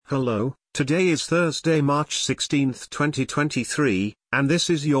Hello, today is Thursday, March 16, 2023, and this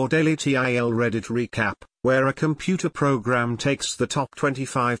is your daily TIL Reddit recap, where a computer program takes the top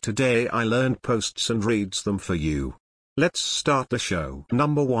 25 Today I Learned posts and reads them for you. Let's start the show.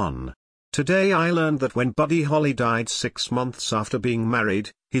 Number 1. Today I learned that when Buddy Holly died 6 months after being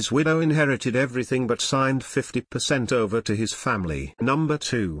married, his widow inherited everything but signed 50% over to his family. Number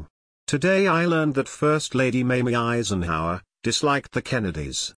 2. Today I learned that First Lady Mamie Eisenhower disliked the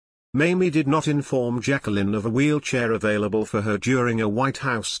Kennedys. Mamie did not inform Jacqueline of a wheelchair available for her during a White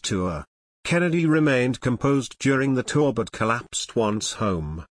House tour. Kennedy remained composed during the tour but collapsed once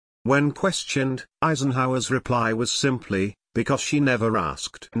home. When questioned, Eisenhower's reply was simply, because she never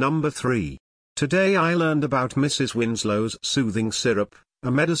asked. Number 3. Today I learned about Mrs. Winslow's soothing syrup, a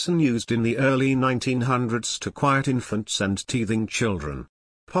medicine used in the early 1900s to quiet infants and teething children.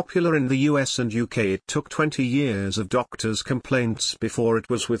 Popular in the US and UK, it took 20 years of doctors' complaints before it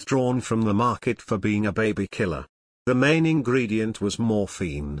was withdrawn from the market for being a baby killer. The main ingredient was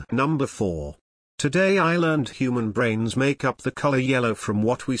morphine. Number 4. Today I learned human brains make up the color yellow from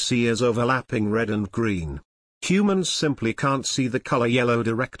what we see as overlapping red and green. Humans simply can't see the color yellow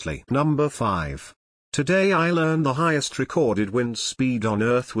directly. Number 5. Today I learned the highest recorded wind speed on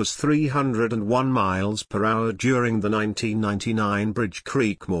Earth was 301 miles per hour during the 1999 Bridge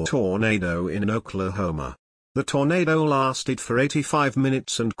Creek tornado in Oklahoma. The tornado lasted for 85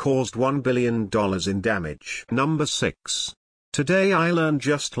 minutes and caused $1 billion in damage. Number 6. Today I learned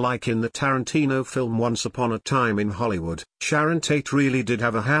just like in the Tarantino film Once Upon a Time in Hollywood, Sharon Tate really did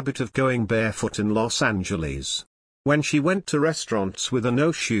have a habit of going barefoot in Los Angeles. When she went to restaurants with a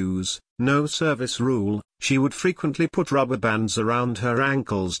no shoes, no service rule, she would frequently put rubber bands around her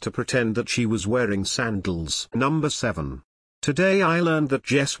ankles to pretend that she was wearing sandals. Number 7. Today I learned that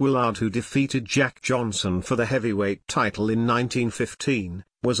Jess Willard, who defeated Jack Johnson for the heavyweight title in 1915,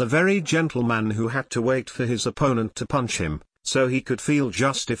 was a very gentle man who had to wait for his opponent to punch him, so he could feel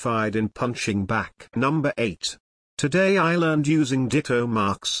justified in punching back. Number 8. Today I learned using ditto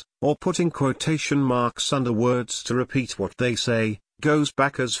marks, or putting quotation marks under words to repeat what they say, goes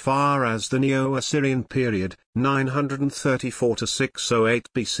back as far as the Neo-Assyrian period, 934 to 608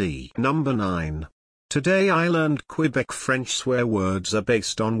 BC. Number 9. Today I learned Quebec French swear words are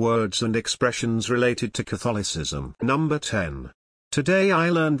based on words and expressions related to Catholicism. Number 10. Today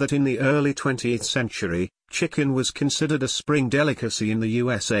I learned that in the early 20th century, chicken was considered a spring delicacy in the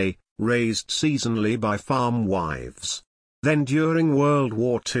USA, raised seasonally by farm wives. Then during World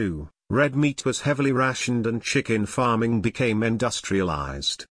War II, red meat was heavily rationed and chicken farming became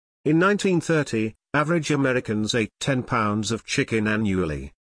industrialized. In 1930, average Americans ate 10 pounds of chicken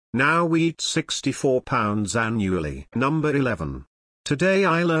annually. Now we eat 64 pounds annually. Number 11. Today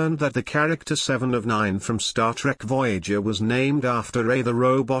I learned that the character 7 of 9 from Star Trek Voyager was named after the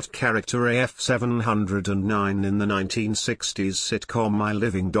robot character AF-709 in the 1960s sitcom My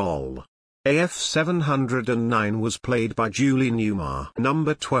Living Doll. AF-709 was played by Julie Newmar.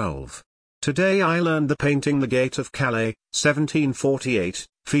 Number 12. Today I learned the painting The Gate of Calais, 1748,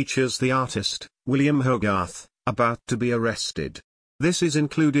 features the artist, William Hogarth, about to be arrested. This is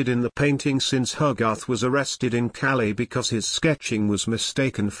included in the painting since Hogarth was arrested in Calais because his sketching was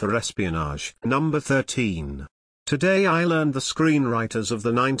mistaken for espionage. Number 13. Today I learned the screenwriters of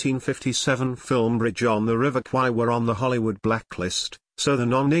the 1957 film Bridge on the River Kwai were on the Hollywood blacklist, so the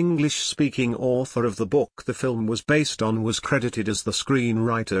non-English speaking author of the book the film was based on was credited as the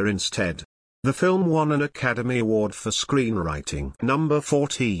screenwriter instead. The film won an Academy Award for screenwriting. Number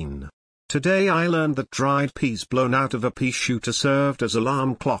 14. Today I learned that dried peas blown out of a pea shooter served as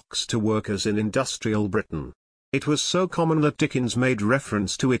alarm clocks to workers in industrial Britain. It was so common that Dickens made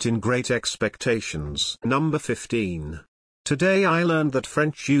reference to it in Great Expectations. Number 15. Today I learned that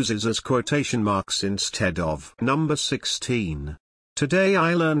French uses as quotation marks instead of. Number 16. Today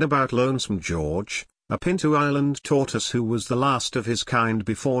I learned about Lonesome George, a Pinto Island tortoise who was the last of his kind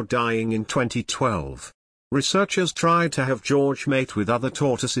before dying in 2012. Researchers tried to have George mate with other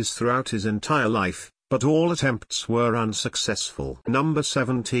tortoises throughout his entire life, but all attempts were unsuccessful. Number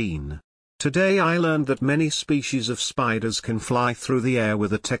 17. Today I learned that many species of spiders can fly through the air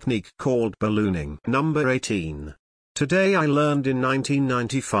with a technique called ballooning. Number 18. Today I learned in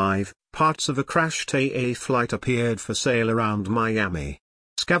 1995, parts of a crashed AA flight appeared for sale around Miami.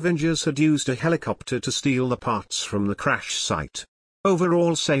 Scavengers had used a helicopter to steal the parts from the crash site.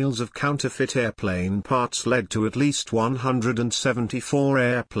 Overall sales of counterfeit airplane parts led to at least 174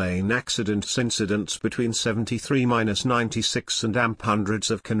 airplane incidents between 73-96 and hundreds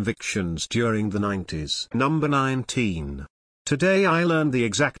of convictions during the 90s. Number 19. Today I learned the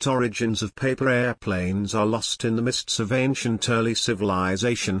exact origins of paper airplanes are lost in the mists of ancient early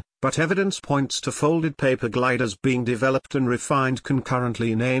civilization, but evidence points to folded paper gliders being developed and refined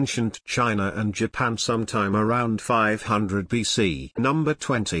concurrently in ancient China and Japan sometime around 500 BC. Number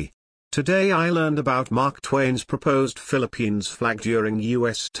 20. Today I learned about Mark Twain's proposed Philippines flag during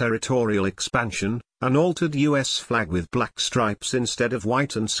U.S. territorial expansion, an altered U.S. flag with black stripes instead of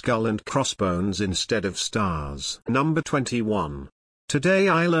white and skull and crossbones instead of stars. Number 21. Today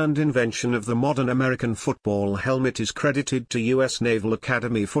I learned invention of the modern American football helmet is credited to U.S. Naval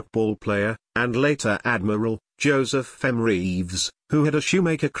Academy football player, and later Admiral, Joseph M. Reeves, who had a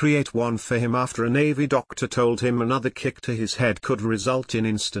shoemaker create one for him after a Navy doctor told him another kick to his head could result in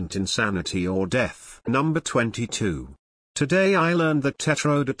instant insanity or death. Number 22. Today I learned that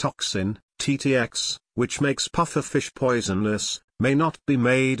tetrodotoxin, TTX, which makes pufferfish poisonous, may not be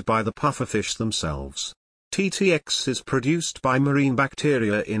made by the pufferfish themselves. TTX is produced by marine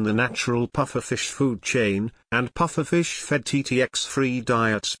bacteria in the natural pufferfish food chain, and pufferfish-fed TTX-free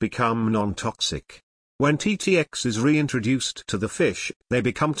diets become non-toxic. When TTX is reintroduced to the fish, they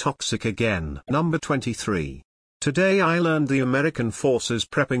become toxic again. Number 23. Today I learned the American forces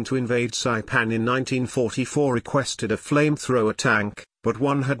prepping to invade Saipan in 1944 requested a flamethrower tank, but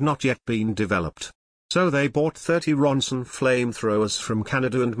one had not yet been developed. So they bought 30 Ronson flamethrowers from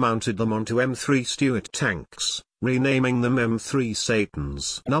Canada and mounted them onto M3 Stuart tanks, renaming them M3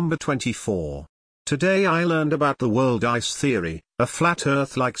 Satans. Number 24. Today I learned about the world ice theory, a flat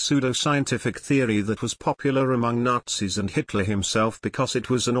earth-like pseudoscientific theory that was popular among Nazis and Hitler himself because it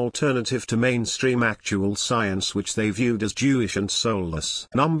was an alternative to mainstream actual science which they viewed as Jewish and soulless.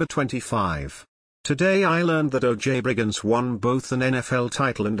 Number 25. Today I learned that O.J. Briggs won both an NFL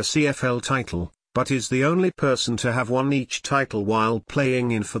title and a CFL title, but is the only person to have won each title while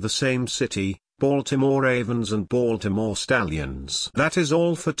playing in for the same city, Baltimore Ravens and Baltimore Stallions. That is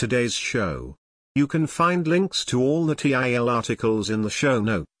all for today's show. You can find links to all the TIL articles in the show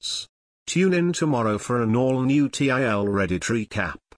notes. Tune in tomorrow for an all-new TIL Reddit recap.